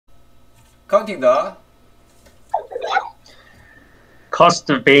counting the Cost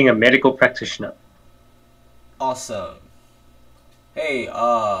of being a medical practitioner. awesome. Hey,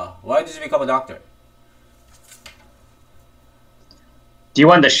 why did you become a doctor? Do you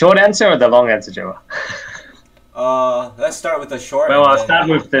want the short answer or the long answer, Joe? Let's start with the short Well, and I'll then. start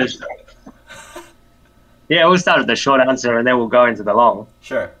with the we'll start with the short answer and then we'll go into the long.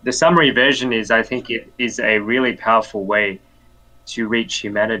 Sure. The summary version is I think it is a really powerful way to reach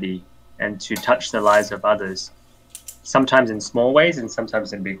humanity and to touch the lives of others, sometimes in small ways and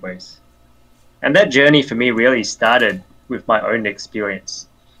sometimes in big ways. And that journey for me really started with my own experience.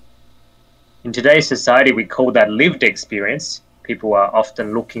 In today's society, we call that lived experience. People are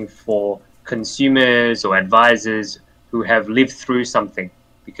often looking for consumers or advisors who have lived through something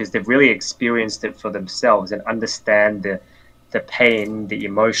because they've really experienced it for themselves and understand the pain, the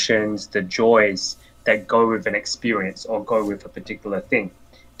emotions, the joys that go with an experience or go with a particular thing.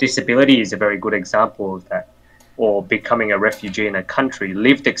 Disability is a very good example of that, or becoming a refugee in a country.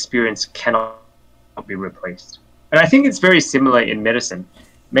 Lived experience cannot be replaced. And I think it's very similar in medicine.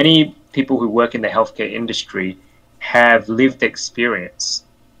 Many people who work in the healthcare industry have lived experience.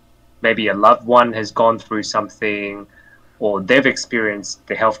 Maybe a loved one has gone through something, or they've experienced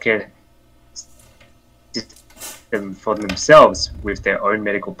the healthcare system for themselves with their own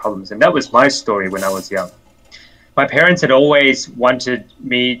medical problems. And that was my story when I was young. My parents had always wanted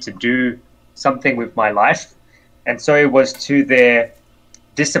me to do something with my life. And so it was to their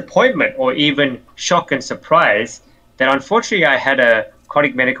disappointment or even shock and surprise that unfortunately I had a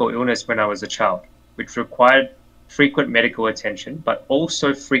chronic medical illness when I was a child, which required frequent medical attention, but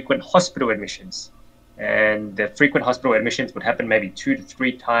also frequent hospital admissions. And the frequent hospital admissions would happen maybe 2 to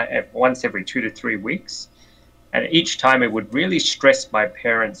 3 times, once every 2 to 3 weeks. And each time it would really stress my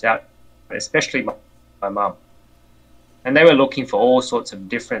parents out, especially my mum. And they were looking for all sorts of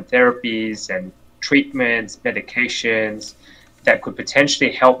different therapies and treatments, medications that could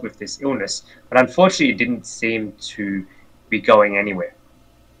potentially help with this illness. But unfortunately, it didn't seem to be going anywhere.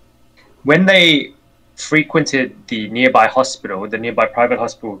 When they frequented the nearby hospital, the nearby private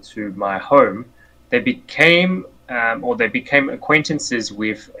hospital to my home, they became acquaintances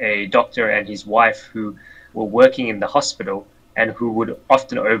with a doctor and his wife who were working in the hospital and who would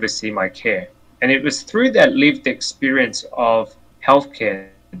often oversee my care. And it was through that lived experience of healthcare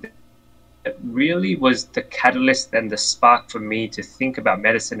that really was the catalyst and the spark for me to think about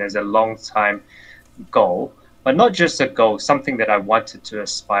medicine as a long time goal, but not just a goal, something that I wanted to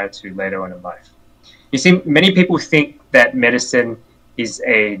aspire to later on in life. You see, many people think that medicine is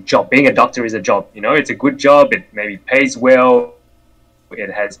a job. Being a doctor is a job. You know, it's a good job. It maybe pays well.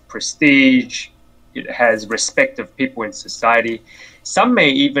 It has prestige. It has respect of people in society. Some may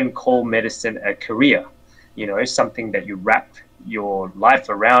even call medicine a career. You know, something that you wrap your life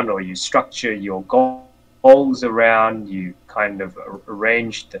around, or you structure your goals around. You kind of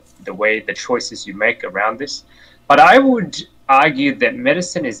arrange the way, the choices you make around this. But I would argue that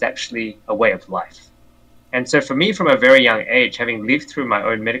medicine is actually a way of life. And so for me, from a very young age, having lived through my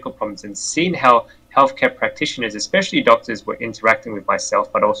own medical problems and seen how healthcare practitioners, especially doctors, were interacting with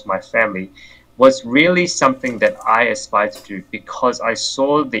myself, but also my family, was really something that I aspired to do because I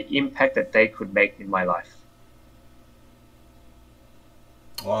saw the impact that they could make in my life.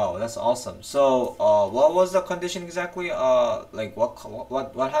 Wow, that's awesome. So, what was the condition exactly? Like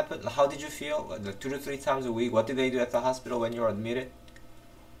what happened? How did you feel? Like 2 to 3 times a week. What did they do at the hospital when you were admitted?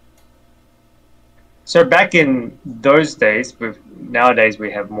 So back in those days, nowadays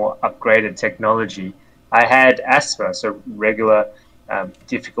we have more upgraded technology. I had asthma, so regular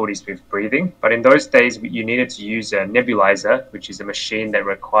difficulties with breathing. But in those days, you needed to use a nebulizer, which is a machine that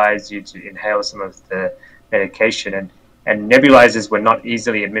requires you to inhale some of the medication. And nebulizers were not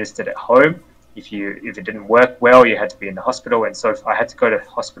easily administered at home. If it didn't work well, you had to be in the hospital. And so I had to go to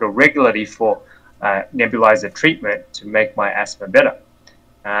hospital regularly for nebulizer treatment to make my asthma better.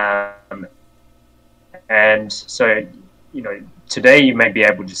 And so, you know, today you may be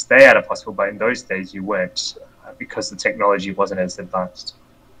able to stay out of hospital, but in those days you weren't because the technology wasn't as advanced.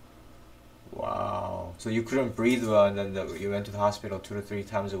 Wow. So you couldn't breathe well, and then you went to the hospital 2 to 3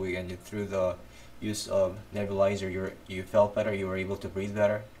 times a week, and through the use of nebulizer, you felt better. You were able to breathe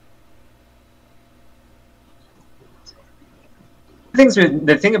better.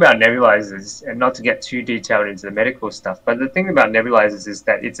 The thing about nebulizers, and not to get too detailed into the medical stuff, but the thing about nebulizers is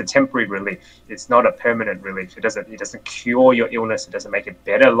that it's a temporary relief. It's not a permanent relief. It doesn't cure your illness. It doesn't make it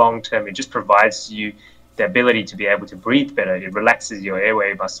better long term. It just provides you the ability to be able to breathe better. It relaxes your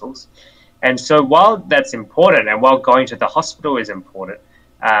airway muscles. And so while that's important, and while going to the hospital is important,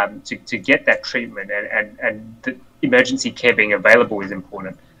 to get that treatment and the emergency care being available is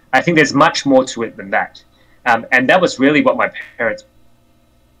important, I think there's much more to it than that. And that was really what my parents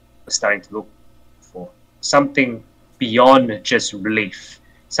were starting to look for, something beyond just relief,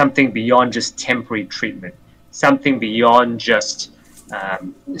 something beyond just temporary treatment, something beyond just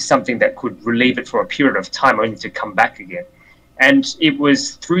something that could relieve it for a period of time only to come back again. And it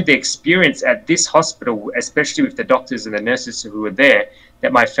was through the experience at this hospital, especially with the doctors and the nurses who were there,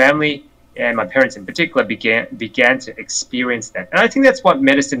 that my family and my parents in particular began to experience that. And I think that's what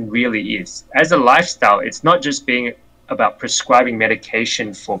medicine really is. As a lifestyle, it's not just being about prescribing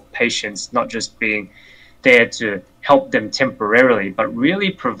medication for patients, not just being there to help them temporarily, but really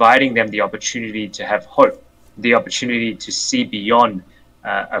providing them the opportunity to have hope, the opportunity to see beyond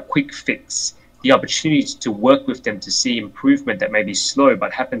a quick fix, the opportunity to work with them to see improvement that may be slow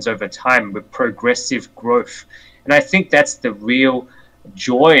but happens over time with progressive growth. And I think that's the real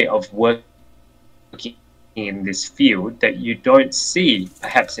joy of working in this field that you don't see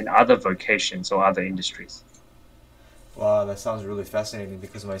perhaps in other vocations or other industries. Wow, that sounds really fascinating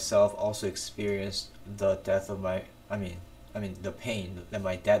because myself also experienced the death of my, the pain that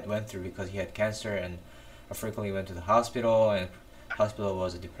my dad went through because he had cancer, and I frequently went to the hospital, and hospital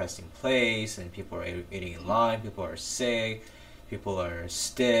was a depressing place, and people are waiting in line, people are sick, people are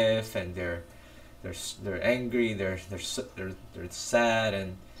stiff, and they're angry, they're sad,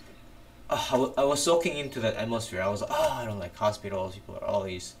 and I was soaking into that atmosphere. I was like, oh, I don't like hospitals. People are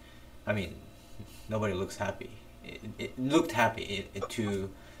always, I mean, nobody looks happy. It looked happy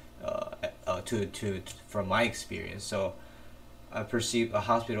from my experience. So I perceived a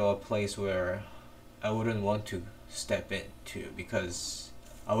hospital a place where I wouldn't want to step into because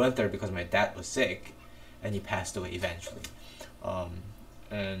I went there because my dad was sick, and he passed away eventually.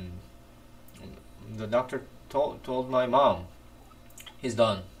 And the doctor told my mom, he's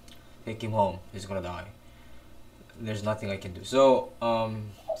done. Take him home. He's gonna die. There's nothing I can do. So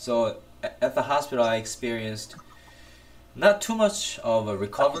at the hospital, I experienced not too much of a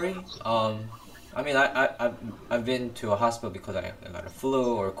recovery. I've been to a hospital because I got a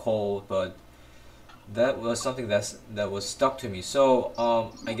flu or a cold, but that was something that was stuck to me. So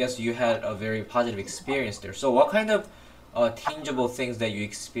I guess you had a very positive experience there. So what kind of tangible things that you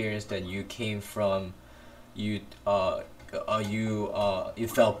experienced that you came from, you you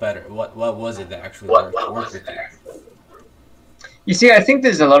felt better? What was it that actually worked with you? You see, I think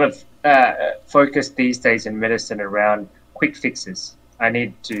there's a lot of focus these days in medicine around quick fixes. I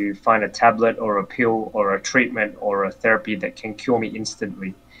need to find a tablet or a pill or a treatment or a therapy that can cure me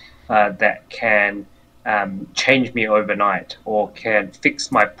instantly, that can change me overnight, or can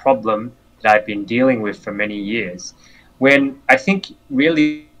fix my problem that I've been dealing with for many years. When I think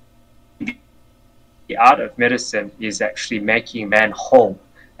really the art of medicine is actually making man whole,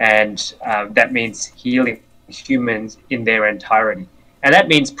 and that means healing humans in their entirety. And that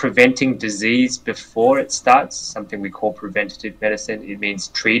means preventing disease before it starts, something we call preventative medicine. It means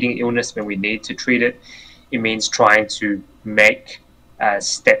treating illness when we need to treat it. It means trying to make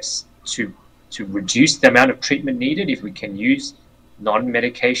steps to reduce the amount of treatment needed if we can use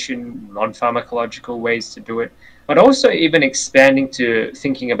non-medication, non-pharmacological ways to do it. But also even expanding to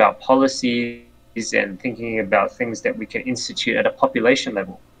thinking about policies and thinking about things that we can institute at a population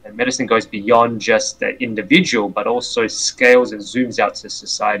level. And medicine goes beyond just the individual, but also scales and zooms out to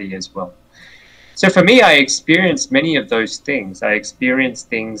society as well. So for me, I experienced many of those things. I experienced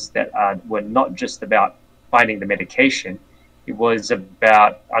things that were not just about finding the medication. It was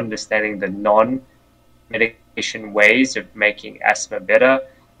about understanding the non-medication ways of making asthma better.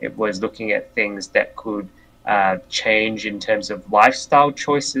 It was looking at things that could change in terms of lifestyle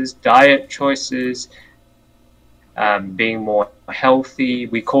choices, diet choices, being more healthy.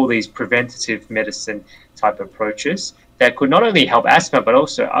 We call these preventative medicine type approaches that could not only help asthma, but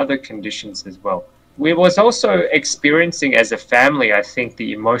also other conditions as well. We was also experiencing as a family, I think,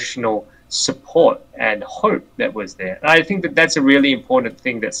 the emotional support and hope that was there. And I think that that's a really important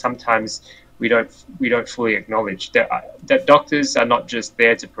thing that sometimes we don't fully acknowledge. That doctors are not just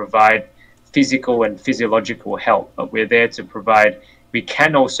there to provide physical and physiological help, but we're there to provide, we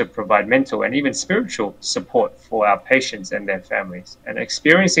can also provide mental and even spiritual support for our patients and their families. And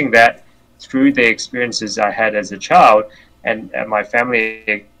experiencing that through the experiences I had as a child, and my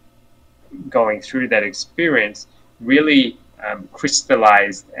family going through that experience really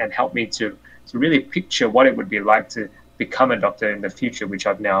crystallized and helped me to really picture what it would be like to become a doctor in the future, which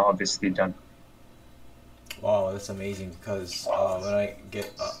I've now obviously done. Wow, that's amazing because when I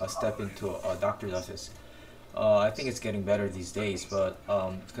get a step into a doctor's office, I think it's getting better these days, but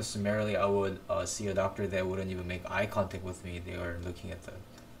customarily I would see a doctor that wouldn't even make eye contact with me. They were looking at the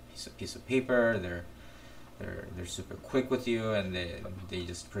piece of paper, they're super quick with you, and they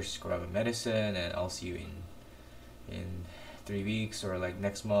just prescribe a medicine, and I'll see you in 3 weeks or like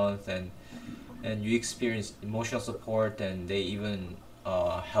next month, and you experience emotional support, and they even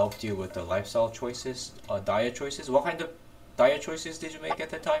helped you with the lifestyle choices, diet choices. What kind of diet choices did you make at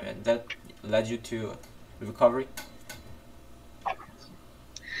that time, and that led you to recovery?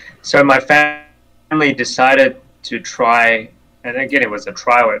 So my family decided to try, and again, it was a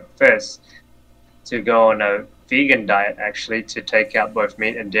trial at first, to go on a vegan diet, actually, to take out both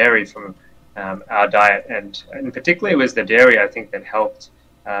meat and dairy from our diet. And particularly it was the dairy, I think, that helped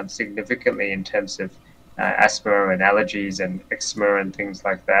significantly in terms of asthma and allergies and eczema and things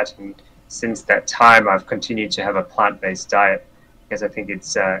like that. And since that time, I've continued to have a plant-based diet because I think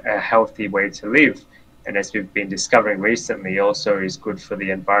it's a healthy way to live. And as we've been discovering recently, also is good for the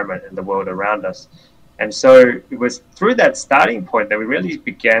environment and the world around us. And so it was through that starting point that we really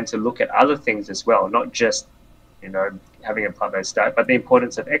began to look at other things as well, not just, having a plant-based diet, but the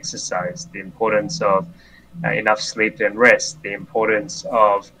importance of exercise, the importance of enough sleep and rest, the importance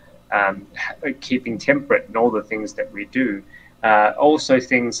of keeping temperate and all the things that we do. Also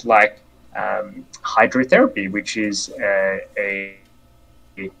things like hydrotherapy, which is a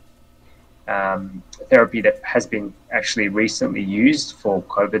therapy that has been actually recently used for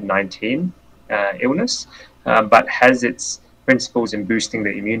COVID-19 illness, but has its principles in boosting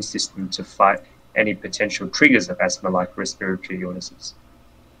the immune system to fight any potential triggers of asthma like respiratory illnesses.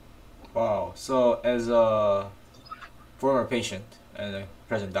 Wow. So as a former patient and a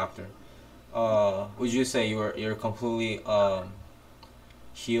present doctor, would you say you're completely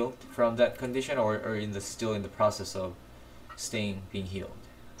healed from that condition, or still in the process of staying healed?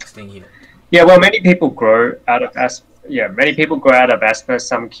 Yeah, well, many people grow out of asthma. Yeah, many people grow out of asthma.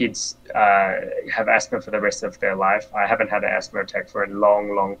 Some kids have asthma for the rest of their life. I haven't had an asthma attack for a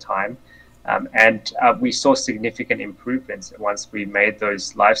long, long time. And we saw significant improvements once we made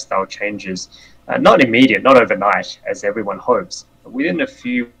those lifestyle changes. Not immediate, not overnight, as everyone hopes, but within a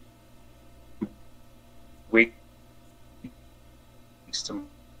few weeks to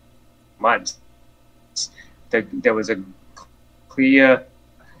months, there was a clear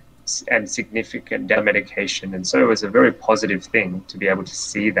and significant down medication. And so it was a very positive thing to be able to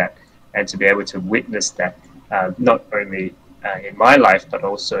see that and to be able to witness that, not only in my life, but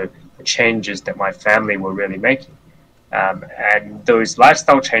also the changes that my family were really making. And those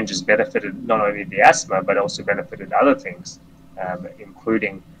lifestyle changes benefited not only the asthma, but also benefited other things,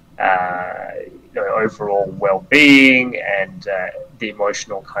 including overall well-being and the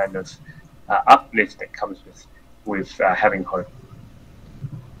emotional kind of uplift that comes with having hope.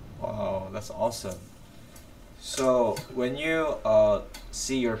 Wow, that's awesome. So when you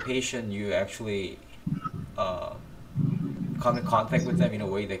see your patient, you actually uh, come in contact with them in a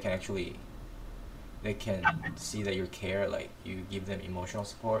way they can see that you care, like you give them emotional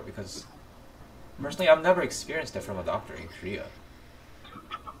support. Because personally, I've never experienced that from a doctor in Korea.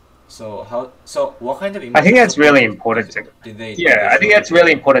 So what kind of I think emotional that's support really important to, did they yeah, I show think you? that's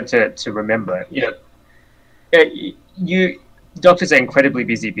really important to remember. Doctors are incredibly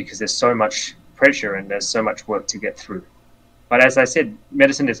busy because there's so much pressure and there's so much work to get through. But as I said,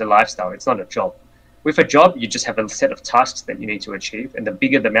 medicine is a lifestyle. It's not a job. With a job, you just have a set of tasks that you need to achieve, and the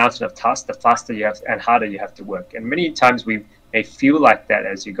bigger the mountain of tasks, the faster you have and harder you have to work. And many times we may feel like that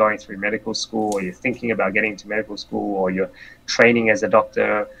as you're going through medical school, or you're thinking about getting into medical school, or you're training as a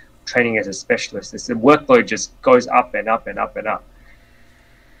doctor, training as a specialist. It's the workload just goes up and up and up and up,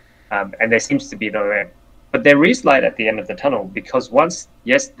 and there seems to be no end. But there is light at the end of the tunnel, because once,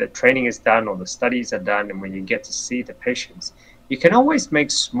 yes, the training is done or the studies are done, and when you get to see the patients, you can always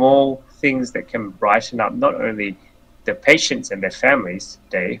make small things that can brighten up not only the patients and their families'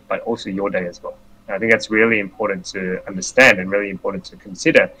 day, but also your day as well. And I think that's really important to understand and really important to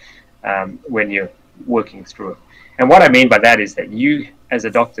consider when you're working through it. And what I mean by that is that you, as a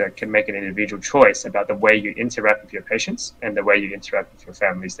doctor, can make an individual choice about the way you interact with your patients and the way you interact with your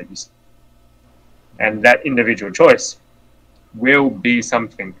families that you see. And that individual choice will be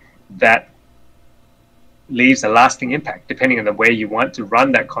something that leaves a lasting impact, depending on the way you want to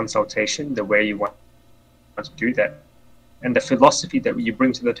run that consultation, the way you want to do that, and the philosophy that you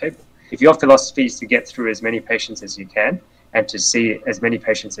bring to the table. If your philosophy is to get through as many patients as you can and to see as many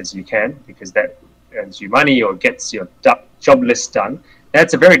patients as you can, because that earns you money or gets your job list done,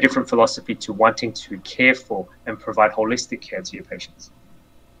 that's a very different philosophy to wanting to care for and provide holistic care to your patients.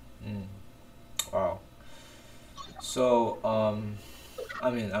 Mm, wow. So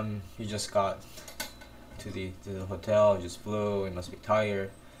you just got to the hotel, you just flew, you must be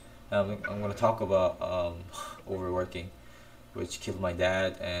tired. I'm gonna talk about overworking, which killed my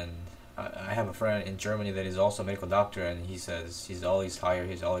dad, and I have a friend in Germany that is also a medical doctor, and he says he's always tired.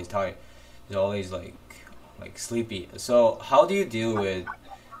 He's always tired. He's always like sleepy. So how do you deal with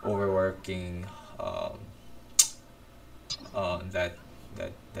overworking, um, that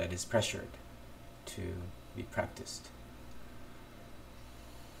that is pressured to be practiced?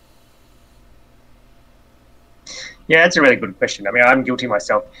 Yeah, that's a really good question. I mean, I'm guilty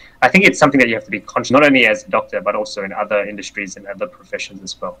myself. I think it's something that you have to be conscious, not only as a doctor, but also in other industries and other professions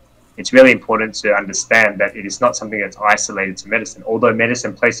as well. It's really important to understand that it is not something that's isolated to medicine. Although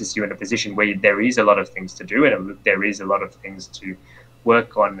medicine places you in a position where there is a lot of things to do and there is a lot of things to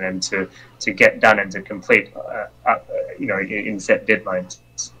work on and to get done and to complete, in set deadlines.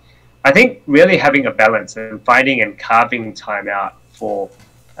 I think really having a balance and finding and carving time out for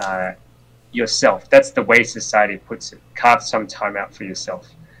uh, yourself. That's the way society puts it. Carve some time out for yourself.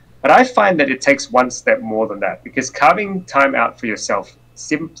 But I find that it takes one step more than that, because carving time out for yourself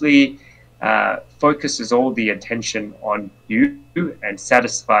simply focuses all the attention on you and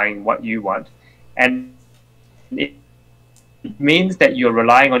satisfying what you want. And it means that you're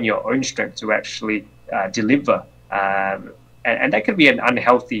relying on your own strength to actually deliver. And that can be an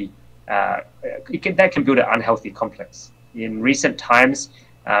unhealthy, that can build an unhealthy complex. In recent times,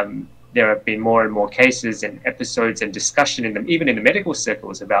 there have been more and more cases and episodes and discussion in them, even in the medical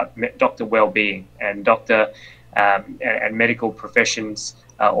circles, about doctor well-being and and medical professions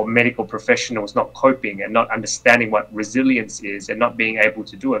or medical professionals not coping and not understanding what resilience is and not being able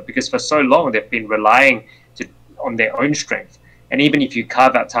to do it, because for so long they've been relying on their own strength. And even if you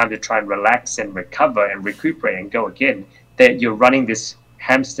carve out time to try and relax and recover and recuperate and go again, that you're running this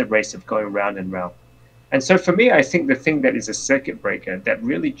hamster race of going round and round. And so for me, I think the thing that is a circuit breaker that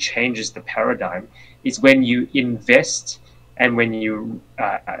really changes the paradigm is when you invest and when you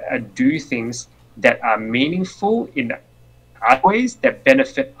do things that are meaningful in other ways that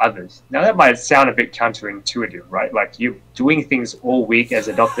benefit others. Now, that might sound a bit counterintuitive, right? Like you're doing things all week as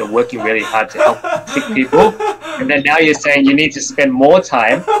a doctor, working really hard to help sick people. And then now you're saying you need to spend more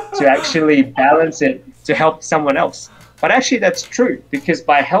time to actually balance it to help someone else. But actually, that's true, because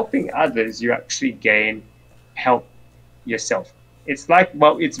by helping others, you actually gain help yourself. It's like,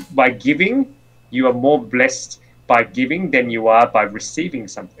 well, it's by giving, you are more blessed by giving than you are by receiving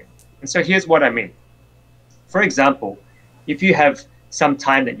something. And so here's what I mean. For example, if you have some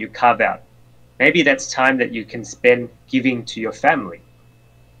time that you carve out, maybe that's time that you can spend giving to your family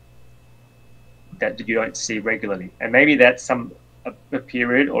that you don't see regularly. And maybe that's a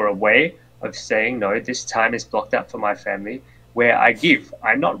period or a way of saying, no, this time is blocked out for my family where I give.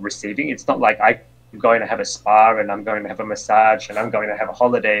 I'm not receiving. It's not like I'm going to have a spa and I'm going to have a massage and I'm going to have a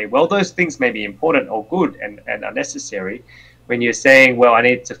holiday. Well, those things may be important or good and are necessary. When you're saying, well, I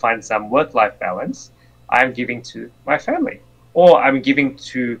need to find some work-life balance, I'm giving to my family, or I'm giving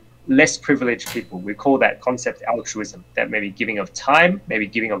to less privileged people. We call that concept altruism. That may be giving of time, maybe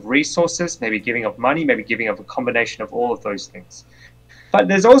giving of resources, maybe giving of money, maybe giving of a combination of all of those things. But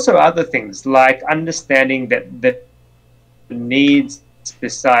there's also other things like understanding that the needs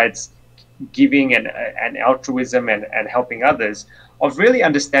besides giving and altruism and helping others, of really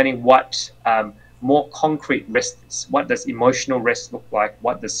understanding what more concrete rest is. What does emotional rest look like?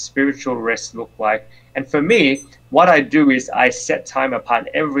 What does spiritual rest look like? And for me, what I do is I set time apart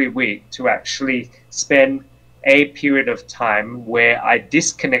every week to actually spend a period of time where I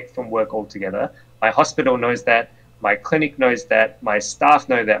disconnect from work altogether. My hospital knows that, my clinic knows that, my staff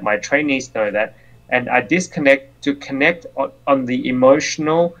know that, my trainees know that, and I disconnect to connect on the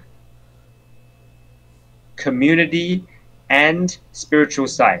emotional, community, and spiritual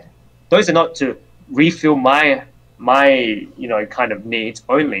side. Those are not to refill my kind of needs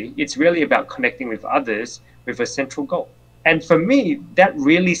only. It's really about connecting with others with a central goal. And for me, that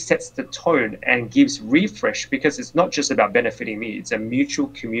really sets the tone and gives refresh, because it's not just about benefiting me, it's a mutual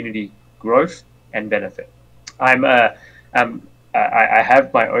community growth and benefit. I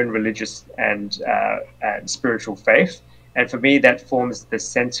have my own religious and spiritual faith, and for me that forms the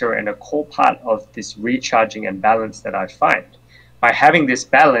center and a core part of this recharging and balance that I find. By having this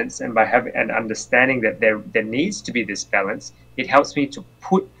balance and by having an understanding that there needs to be this balance, it helps me to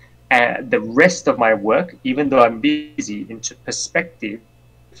put the rest of my work, even though I'm busy, into perspective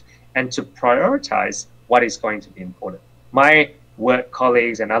and to prioritize what is going to be important. My work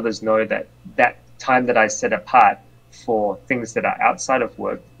colleagues and others know that that time that I set apart for things that are outside of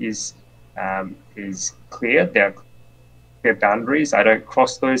work is clear. There are clear boundaries. I don't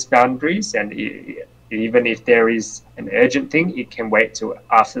cross those boundaries, and even if there is an urgent thing, it can wait till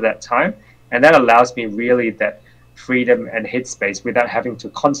after that time. And that allows me really that freedom and headspace without having to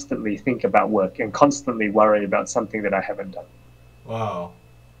constantly think about work and constantly worry about something that I haven't done. Wow.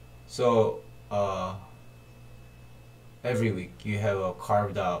 So, every week you have a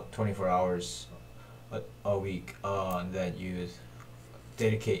carved out 24 hours a week that you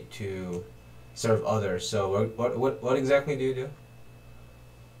dedicate to serve others. So, what exactly do you do?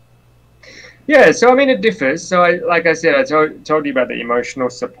 Yeah, so I mean, it differs. So, like I said, I told you about the emotional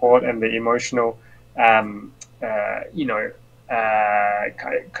support and the emotional, um, you know,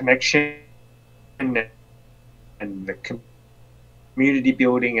 connection and the community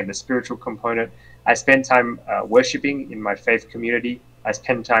building and the spiritual component. I spend time worshiping in my faith community. I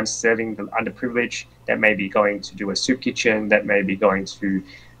spend time serving the underprivileged. That may be going to do a soup kitchen. That may be going to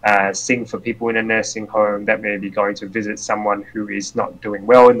sing for people in a nursing home. That may be going to visit someone who is not doing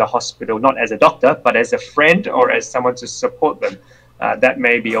well in the hospital, not as a doctor, but as a friend or as someone to support them. That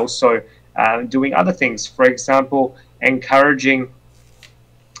may be also doing other things. For example, encouraging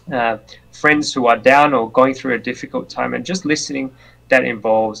uh, friends who are down or going through a difficult time and just listening. That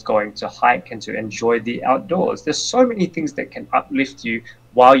involves going to hike and to enjoy the outdoors. There's so many things that can uplift you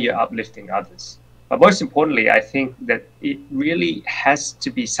while you're uplifting others. But most importantly, I think that it really has to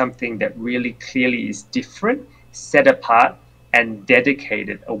be something that really clearly is different, set apart, and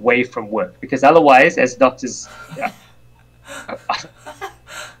dedicated away from work. Because otherwise, as doctors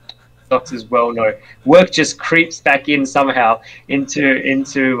well know, work just creeps back in somehow into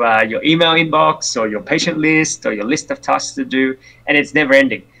your email inbox or your patient list or your list of tasks to do, and it's never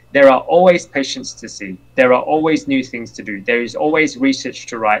ending. There are always patients to see. There are always new things to do. There is always research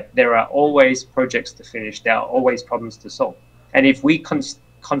to write. There are always projects to finish. There are always problems to solve. And if we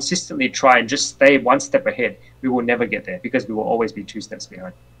consistently try and just stay one step ahead, we will never get there because we will always be two steps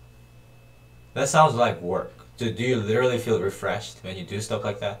behind. That sounds like work. Do you literally feel refreshed when you do stuff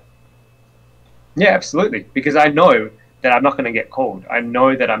like that? Yeah, absolutely. Because I know that I'm not going to get called. I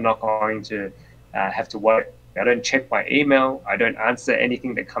know that I'm not going to have to worry. I don't check my email. I don't answer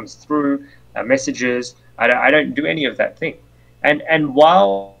anything that comes through, messages. I don't do any of that thing. And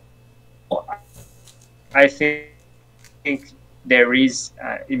while I think there is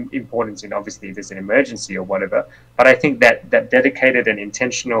importance in obviously if there's an emergency or whatever, but I think that dedicated and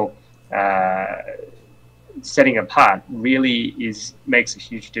intentional setting apart really makes a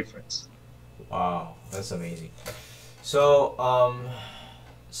huge difference. Wow, that's amazing. So,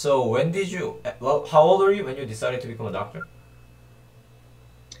 so when did you? Well, how old were you when you decided to become a doctor?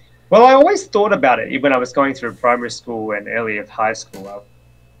 Well, I always thought about it when I was going through primary school and early of high school. I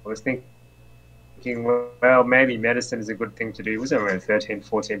was thinking, well, maybe medicine is a good thing to do. It was around 13,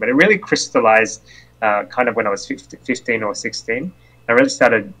 14, but it really crystallized kind of when I was 15 or 16. I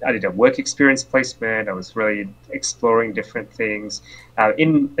did a work experience placement. I was really exploring different things.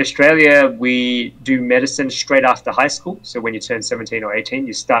 In Australia, we do medicine straight after high school. So when you turn 17 or 18,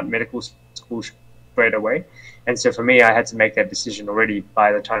 you start medical school straight away. And so for me, I had to make that decision already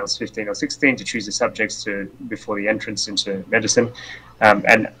by the time I was 15 or 16 to choose the subjects before the entrance into medicine.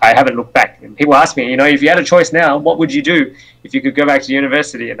 And I haven't looked back. And people ask me, if you had a choice now, what would you do if you could go back to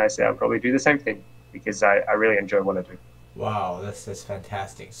university? And I say, I'd probably do the same thing because I really enjoy what I do. Wow, that's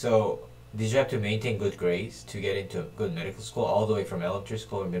fantastic. So, did you have to maintain good grades to get into a good medical school all the way from elementary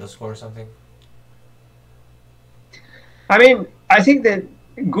school or middle school or something? I mean, I think that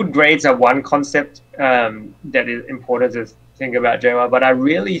good grades are one concept that is important to think about, JR, but I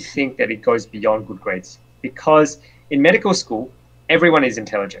really think that it goes beyond good grades because in medical school, everyone is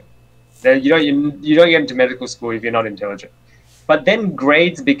intelligent. You don't get into medical school if you're not intelligent. But then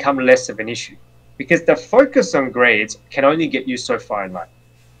grades become less of an issue because the focus on grades can only get you so far in life.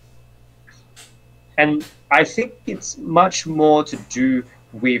 And I think it's much more to do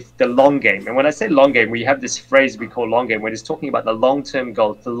with the long game. And when I say long game, we have this phrase we call long game, where it's talking about the long-term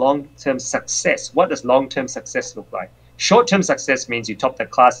goal, the long-term success. What does long-term success look like? Short-term success means you top the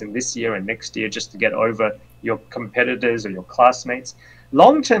class in this year and next year just to get over your competitors or your classmates.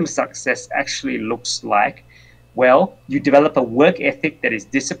 Long-term success actually looks like, well, you develop a work ethic that is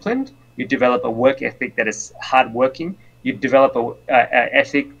disciplined, you develop a work ethic that is hardworking, you develop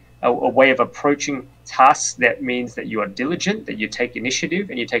a way of approaching tasks that means that you are diligent, that you take initiative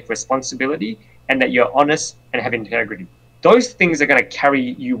and you take responsibility, and that you're honest and have integrity. Those things are going to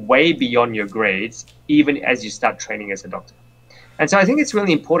carry you way beyond your grades, even as you start training as a doctor. And so I think it's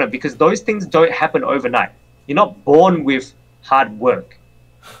really important because those things don't happen overnight. You're not born with hard work.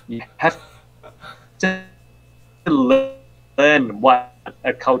 You have to learn what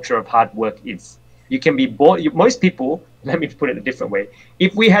a culture of hard work is. You can be born, most people, let me put it a different way.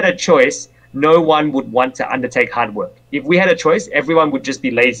 If we had a choice, no one would want to undertake hard work. If we had a choice, everyone would just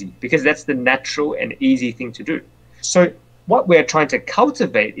be lazy because that's the natural and easy thing to do. So what we're trying to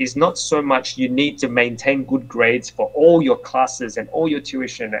cultivate is not so much you need to maintain good grades for all your classes and all your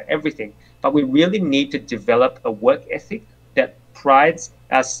tuition and everything, but we really need to develop a work ethic that prides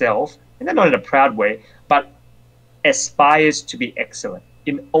ourselves, and not in a proud way, but aspires to be excellent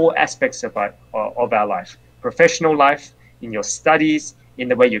in all aspects of our life, professional life, in your studies, in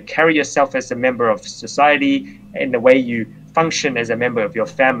the way you carry yourself as a member of society, in the way you function as a member of your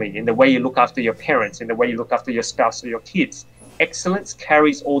family, in the way you look after your parents, in the way you look after your spouse or your kids. Excellence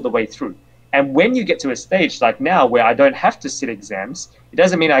carries all the way through. And when you get to a stage like now where I don't have to sit exams, it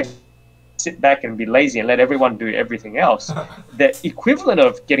doesn't mean I sit back and be lazy and let everyone do everything else. The equivalent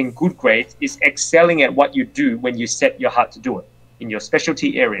of getting good grades is excelling at what you do when you set your heart to do it, in your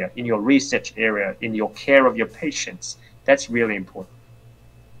specialty area, in your research area, in your care of your patients. That's really important.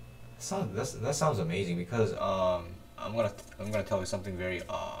 That sounds amazing because I'm gonna tell you something very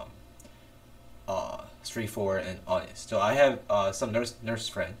straightforward and honest. So I have some nurse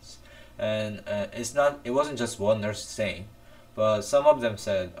friends, and it wasn't just one nurse saying, but some of them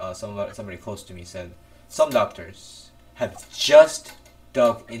said, somebody close to me said, some doctors have just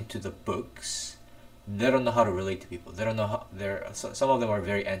dug into the books. They don't know how to relate to people. They don't know how some of them are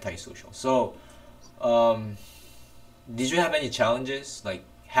very antisocial. So, did you have any challenges like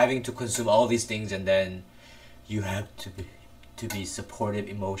having to consume all these things and then you have to be supportive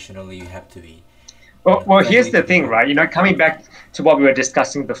emotionally? You have to be well, here's friendly the to thing, people. right? Coming back to what we were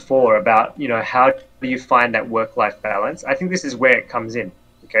discussing before about, how do you find that work-life balance? I think this is where it comes in.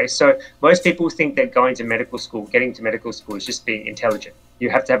 Okay, so most people think that getting to medical school is just being intelligent. You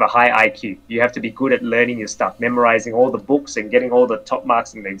have to have a high IQ. You have to be good at learning your stuff, memorizing all the books and getting all the top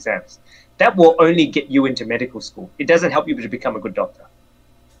marks in the exams. That will only get you into medical school. It doesn't help you to become a good doctor.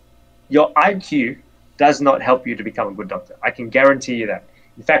 Your IQ does not help you to become a good doctor. I can guarantee you that.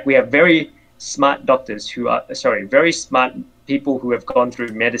 In fact, we have very smart doctors very smart people who have gone through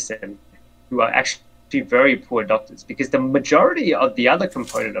medicine who are actually very poor doctors, because the majority of the other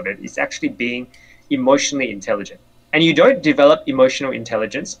component of it is actually being emotionally intelligent. And you don't develop emotional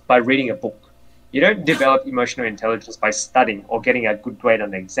intelligence by reading a book. You don't develop emotional intelligence by studying or getting a good grade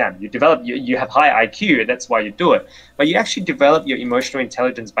on the exam. You have high IQ, and that's why you do it. But you actually develop your emotional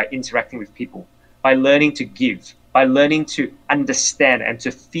intelligence by interacting with people, by learning to give, by learning to understand and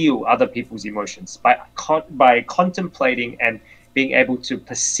to feel other people's emotions, by contemplating and being able to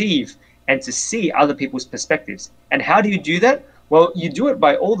perceive and to see other people's perspectives. And how do you do that? Well, you do it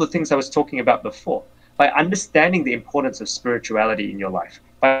by all the things I was talking about before, by understanding the importance of spirituality in your life,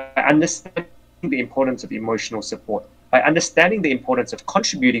 by understanding the importance of emotional support, by understanding the importance of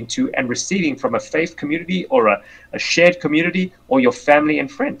contributing to and receiving from a faith community or a shared community or your family and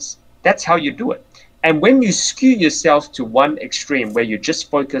friends. That's how you do it. And when you skew yourself to one extreme where you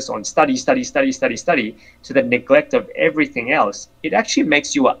just focus on study to the neglect of everything else, it actually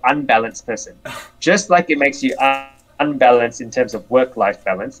makes you an unbalanced person. Just like it makes you unbalanced in terms of work-life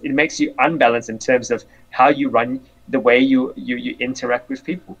balance, it makes you unbalanced in terms of how you run, the way you interact with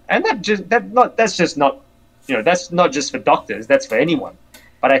people. And that's not just for doctors, that's for anyone.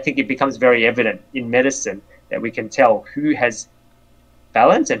 But I think it becomes very evident in medicine that we can tell who has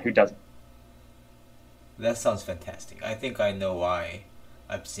balance and who doesn't. That sounds fantastic. I think I know why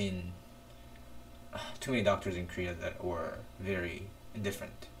I've seen too many doctors in Korea that were very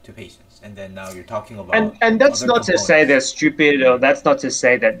indifferent to patients, and then now you're talking about and that's other not to say they're components. stupid, or that's not to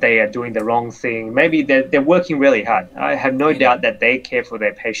say that they are doing the wrong thing. Maybe they're working really hard. I have no I know. doubt that they care for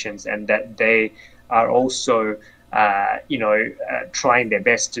their patients and that they are also trying their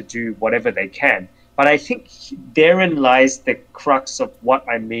best to do whatever they can. But I think therein lies the crux of what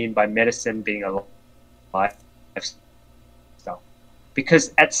I mean by medicine being a lifestyle.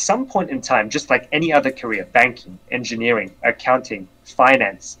 Because at some point in time, just like any other career, banking, engineering, accounting,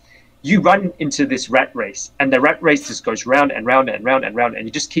 finance, you run into this rat race, and the rat race just goes round and round and round and round, and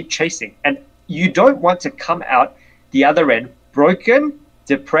you just keep chasing. And you don't want to come out the other end broken,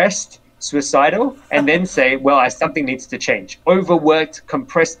 depressed, suicidal, and then say, well, something needs to change. Overworked,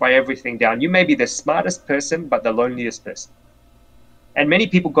 compressed by everything down. You may be the smartest person, but the loneliest person. And many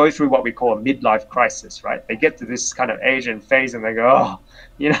people go through what we call a midlife crisis, right? They get to this kind of age and phase and they go,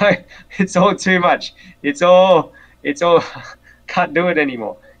 it's all too much. It's all, can't do it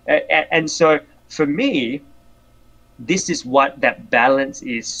anymore. And so for me, this is what that balance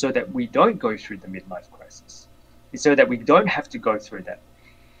is, so that we don't go through the midlife crisis, so that we don't have to go through that.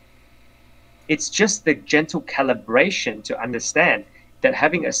 It's just the gentle calibration to understand that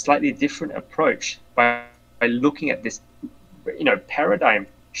having a slightly different approach by looking at this paradigm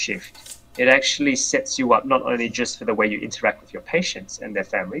shift, it actually sets you up not only just for the way you interact with your patients and their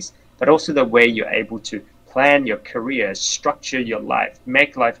families, but also the way you're able to plan your career, structure your life,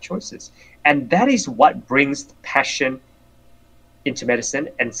 make life choices. And that is what brings passion into medicine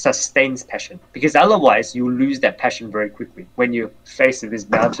and sustains passion, because otherwise you lose that passion very quickly when you're faced with this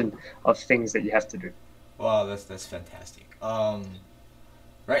mountain of things that you have to do. Wow, that's fantastic.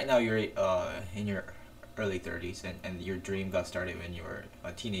 Right now you're in your early 30s, and your dream got started when you were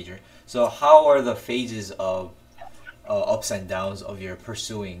a teenager. So how are the phases of ups and downs of your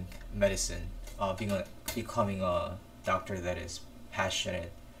pursuing medicine, becoming a doctor that is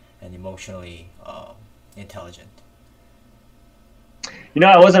passionate and emotionally intelligent?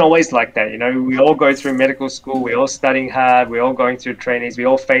 I wasn't always like that. We all go through medical school, we're all studying hard, we're all going through trainings, we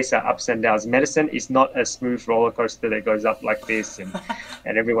all face our ups and downs. Medicine is not a smooth roller coaster that goes up like this, and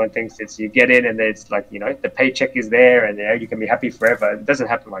everyone thinks it's you get in and it's like, the paycheck is there and you can be happy forever. It doesn't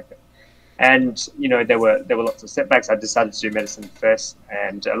happen like that. And there were lots of setbacks. I decided to do medicine first,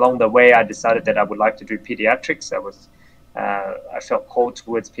 and along the way I decided that I would like to do pediatrics. I felt called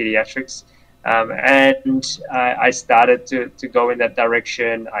towards pediatrics. And I started to go in that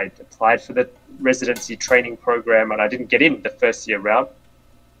direction. I applied for the residency training program, and I didn't get in the first year round.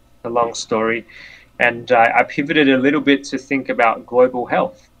 A long story. And I pivoted a little bit to think about global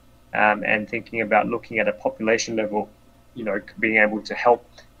health, and thinking about looking at a population level, being able to help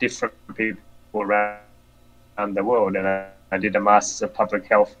different people around the world. And I did a Master's of Public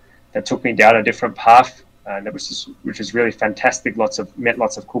Health that took me down a different path. Which was really fantastic. Met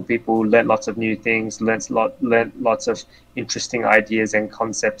lots of cool people, learned lots of new things, learned lots of interesting ideas and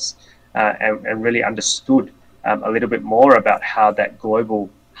concepts, and really understood a little bit more about how that global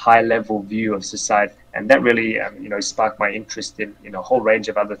high-level view of society, and that really sparked my interest in a whole range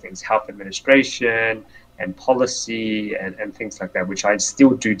of other things, health administration and policy and things like that, which I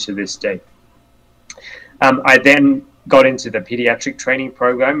still do to this day. I then got into the pediatric training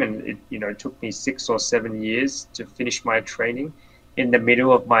program, and it took me 6 or 7 years to finish my training. In the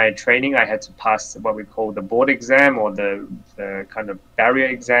middle of my training, I had to pass what we call the board exam, or the kind of barrier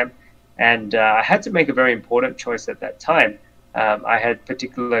exam, and I had to make a very important choice at that time. I had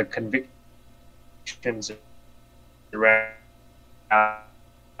particular convictions around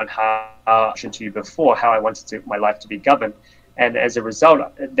how I mentioned to you before, how I wanted my life to be governed, and as a result,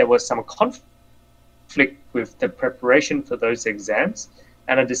 there was some conflict with the preparation for those exams,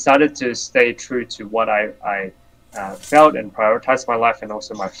 and I decided to stay true to what I felt and prioritize my life and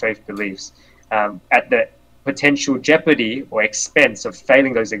also my faith beliefs, at the potential jeopardy or expense of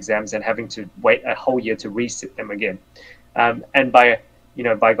failing those exams and having to wait a whole year to resit them again. And by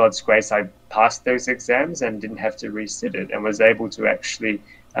God's grace, I passed those exams and didn't have to resit it, and was able to actually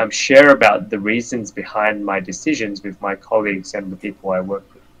share about the reasons behind my decisions with my colleagues and the people I work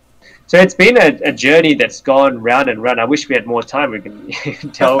with. So it's been a journey that's gone round and round. I wish we had more time. We can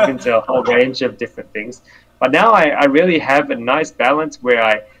delve into a whole range of different things. But now I really have a nice balance where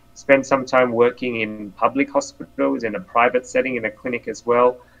I spend some time working in public hospitals, in a private setting, in a clinic as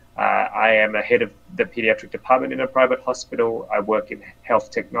well. I am a head of the pediatric department in a private hospital. I work in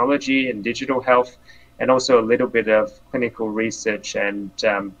health technology and digital health, and also a little bit of clinical research and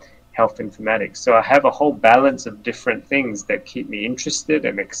health informatics. So I have a whole balance of different things that keep me interested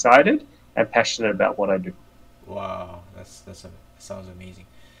and excited and passionate about what I do. Wow, that sounds amazing.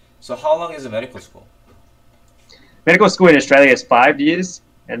 So how long is the medical school? Medical school in Australia is 5 years,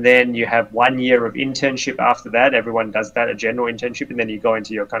 and then you have 1 year of internship after that. Everyone does that, a general internship, and then you go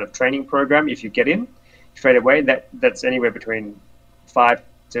into your kind of training program. If you get in straight away, that's anywhere between 5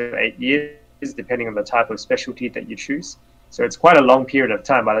 to 8 years, depending on the type of specialty that you choose. So it's quite a long period of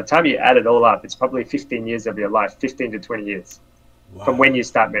time. By the time you add it all up, it's probably 15 years of your life, 15 to 20 years. Wow. From when you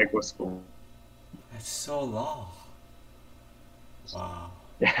start medical school. That's so long. Wow.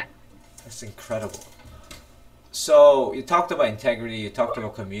 Yeah. That's incredible. So you talked about integrity, you talked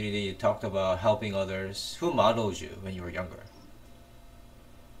about community, you talked about helping others. Who modeled you when you were younger?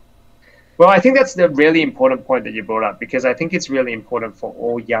 Well, I think that's the really important point that you brought up, because I think it's really important for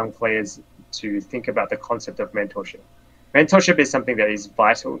all young players to think about the concept of mentorship. Mentorship is something that is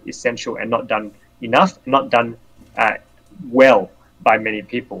vital, essential, and not done enough, not done well by many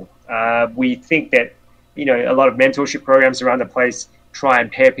people. We think that, a lot of mentorship programs around the place try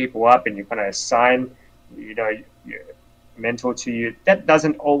and pair people up, and you kind of assign, your mentor to you. That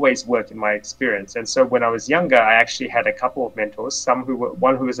doesn't always work in my experience. And so when I was younger, I actually had a couple of mentors,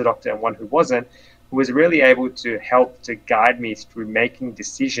 one who was a doctor and one who wasn't, who was really able to help to guide me through making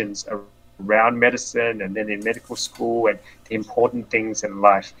decisions around medicine and then in medical school and the important things in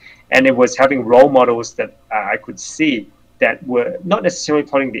life. And it was having role models that I could see that were not necessarily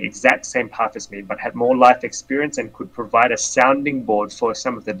plotting the exact same path as me, but had more life experience and could provide a sounding board for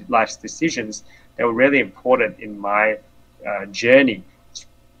some of the life's decisions that were really important in my journey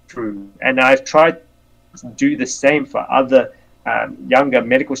through. And I've tried to do the same for other younger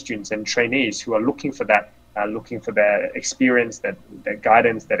medical students and trainees who are looking for that, looking for that experience, that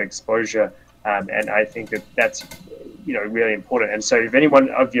guidance, that exposure. And I think that's really important. And so if anyone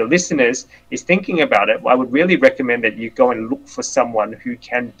of your listeners is thinking about it, I would really recommend that you go and look for someone who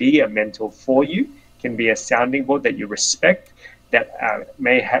can be a mentor for you, can be a sounding board that you respect, that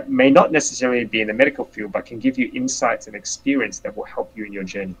may not necessarily be in the medical field, but can give you insights and experience that will help you in your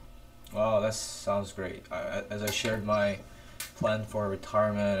journey. Wow, that sounds great. As I shared my plan for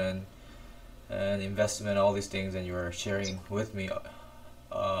retirement and investment, all these things, and you were sharing with me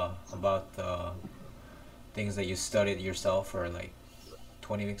about the things that you studied yourself for like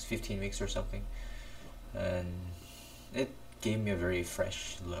 20 weeks, 15 weeks or something, and it gave me a very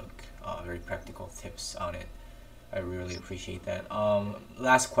fresh look, very practical tips on it. I really appreciate that.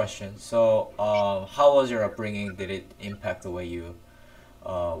 Last question. So, how was your upbringing? Did it impact the way you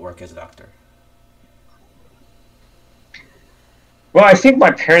work as a doctor? Well, I think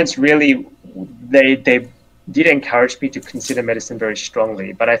my parents really, they did encourage me to consider medicine very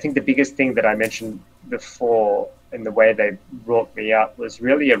strongly. But I think the biggest thing that I mentioned before in the way they brought me up was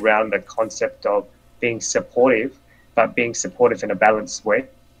really around the concept of being supportive, but being supportive in a balanced way.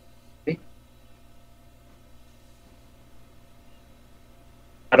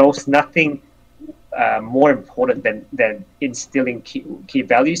 But also nothing more important than instilling key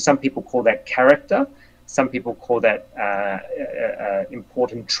values. Some people call that character. Some people call that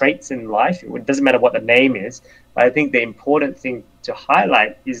important traits in life. It doesn't matter what the name is, but I think the important thing to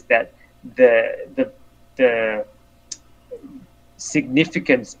highlight is that the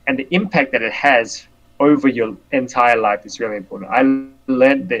significance and the impact that it has over your entire life is really important. I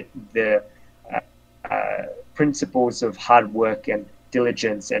learned that the principles of hard work and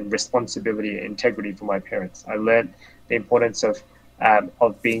diligence and responsibility and integrity from my parents. I learned the importance of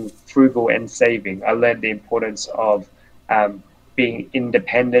being frugal and saving. I learned the importance of being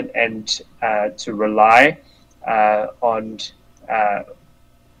independent and to rely on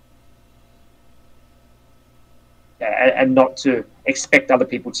and not to expect other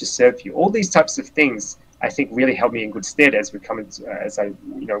people to serve you. All these types of things I think really helped me in good stead as as I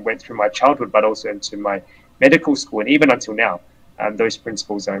went through my childhood, but also into my medical school, and even until now. Those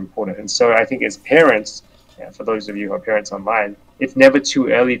principles are important. And so I think as parents, for those of you who are parents online, it's never too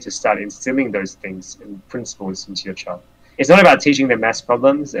early to start instilling those things and principles into your child. It's not about teaching them math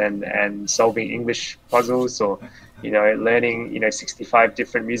problems and solving English puzzles or learning 65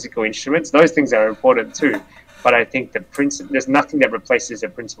 different musical instruments. Those things are important too. But I think there's nothing that replaces the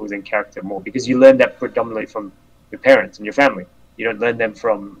principles and character more, because you learn that predominantly from your parents and your family. You don't learn them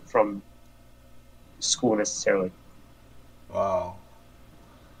from school necessarily. Wow.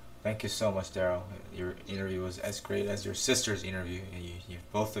 Thank you so much, Daryl. Your interview was as great as your sister's interview.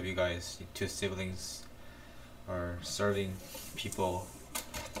 Both of you guys, your two siblings, are serving people.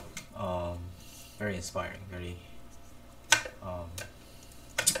 Very inspiring. Very.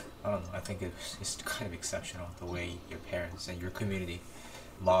 I don't know. I think it's kind of exceptional the way your parents and your community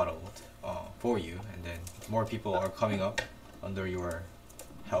modeled for you, and then more people are coming up under your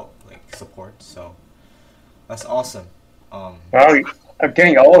help, like support. So that's awesome. Well, I'm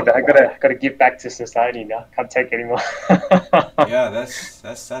getting old. I gotta give back to society now. Can't take anymore. Yeah,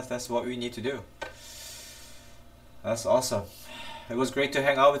 that's what we need to do. That's awesome. It was great to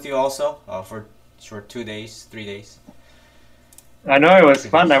hang out with you also for short 2 days, 3 days. I know it was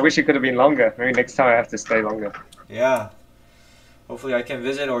fun. I wish it could have been longer. Maybe next time I have to stay longer. Yeah. Hopefully I can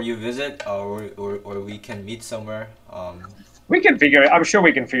visit, or you visit, or we can meet somewhere. We can figure it. I'm sure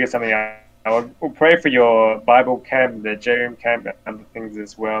we can figure something out. We'll pray for your Bible camp, the JM camp, and other things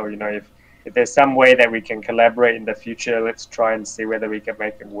as well. If there's some way that we can collaborate in the future, let's try and see whether we can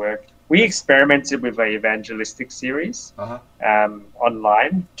make it work. We experimented with an evangelistic series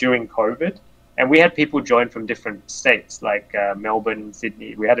online during COVID, and we had people join from different states, like Melbourne,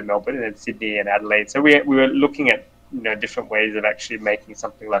 Sydney. We had in Melbourne, and then Sydney and Adelaide. So we were looking at different ways of actually making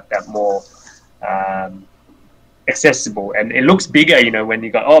something like that more accessible, and it looks bigger, when you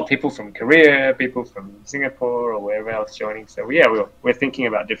got people from Korea, people from Singapore, or wherever else joining. So we're thinking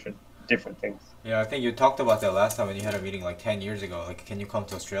about different things. Yeah, I think you talked about that last time when you had a meeting like 10 years ago. Like, can you come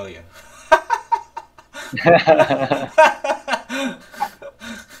to Australia?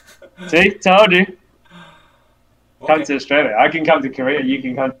 See, told you. Okay. Come to Australia. I can come to Korea. You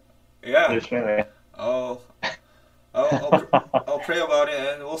can come to Yeah. Australia. I'll pray about it,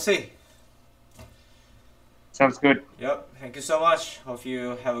 and we'll see. Sounds good. Yep. Thank you so much. Hope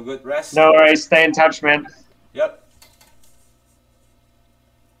you have a good rest. No worries. Stay in touch, man. Yep.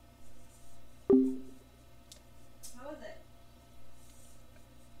 How was it?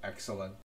 Excellent.